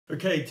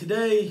Okay,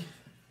 today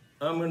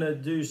I'm gonna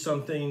do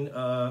something,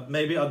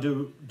 maybe I'll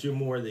do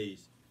more of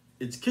these.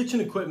 It's kitchen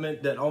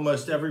equipment that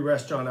almost every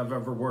restaurant I've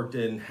ever worked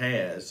in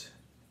has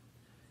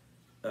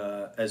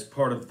as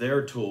part of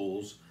their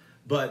tools,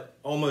 but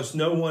almost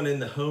no one in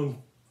the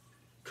home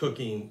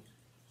cooking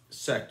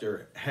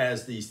sector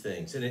has these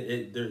things. And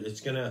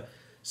it's gonna,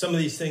 some of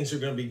these things are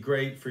gonna be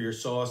great for your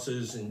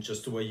sauces and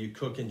just the way you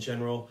cook in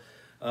general.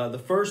 The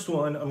first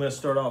one I'm gonna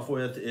start off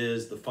with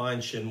is the Fine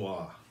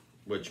Chinoise,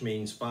 which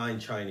means fine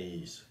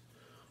Chinese.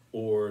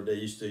 Or they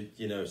used to,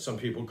 you know, some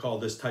people call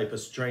this type of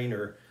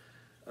strainer,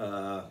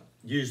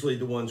 usually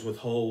the ones with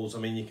holes. I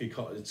mean, you could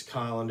call it, it's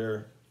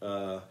colander,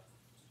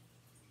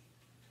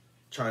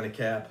 China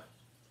cap.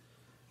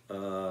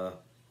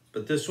 But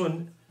this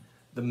one,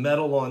 the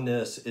metal on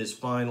this is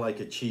fine like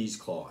a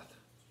cheesecloth.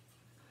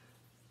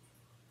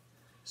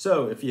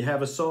 So if you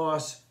have a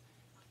sauce,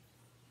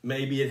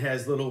 maybe it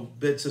has little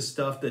bits of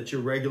stuff that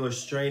your regular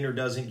strainer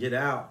doesn't get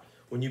out.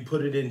 When you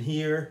put it in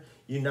here,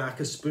 you knock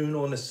a spoon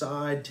on the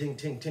side, ting,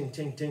 ting, ting,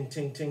 ting, ting,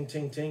 ting, ting,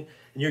 ting, ting,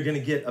 and you're gonna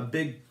get a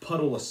big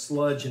puddle of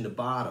sludge in the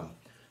bottom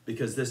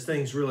because this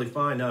thing's really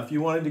fine. Now, if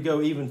you wanted to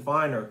go even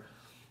finer,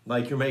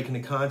 like you're making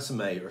a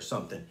consomme or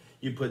something,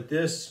 you put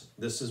this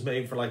is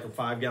made for like a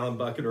 5-gallon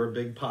bucket or a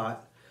big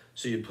pot.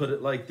 So you put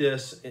it like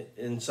this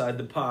inside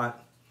the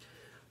pot,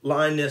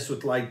 line this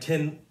with like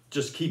 10,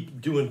 just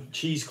keep doing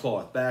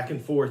cheesecloth back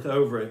and forth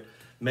over it.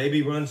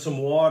 Maybe run some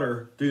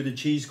water through the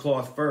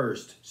cheesecloth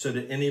first so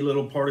that any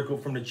little particle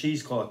from the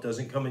cheesecloth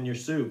doesn't come in your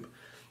soup.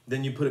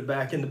 Then you put it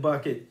back in the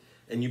bucket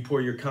and you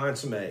pour your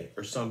consomme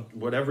or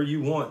whatever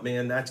you want,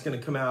 man, that's gonna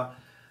come out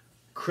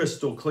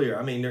crystal clear.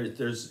 I mean,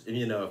 there's,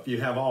 you know, if you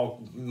have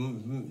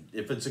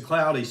if it's a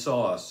cloudy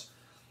sauce,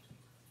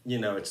 you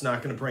know, it's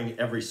not gonna bring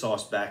every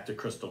sauce back to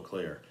crystal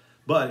clear,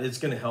 but it's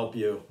gonna help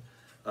you.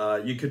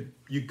 You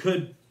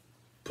could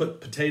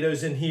put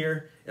potatoes in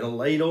here in a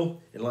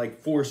ladle and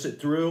like force it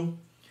through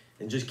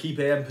and just keep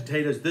adding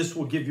potatoes. This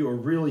will give you a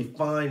really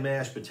fine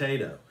mashed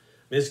potato. I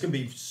mean, it's gonna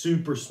be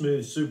super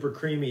smooth, super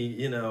creamy,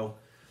 you know.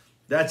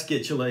 That's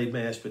get you laid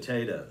mashed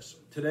potatoes.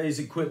 Today's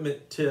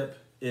equipment tip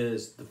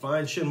is the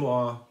Fine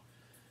Chinoise.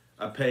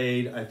 I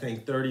paid, I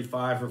think,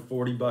 35 or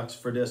 40 bucks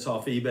for this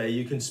off eBay.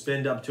 You can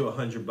spend up to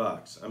 100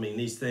 bucks. I mean,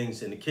 these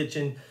things in the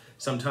kitchen,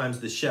 sometimes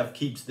the chef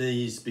keeps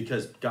these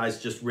because guys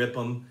just rip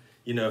them.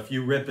 You know, if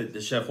you rip it,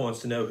 the chef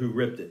wants to know who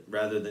ripped it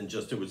rather than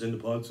just it was in the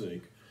pot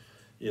sink.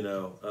 You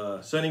know,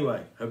 so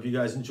anyway, hope you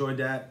guys enjoyed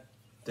that.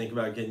 Think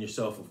about getting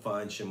yourself a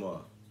Fine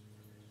Chinoise.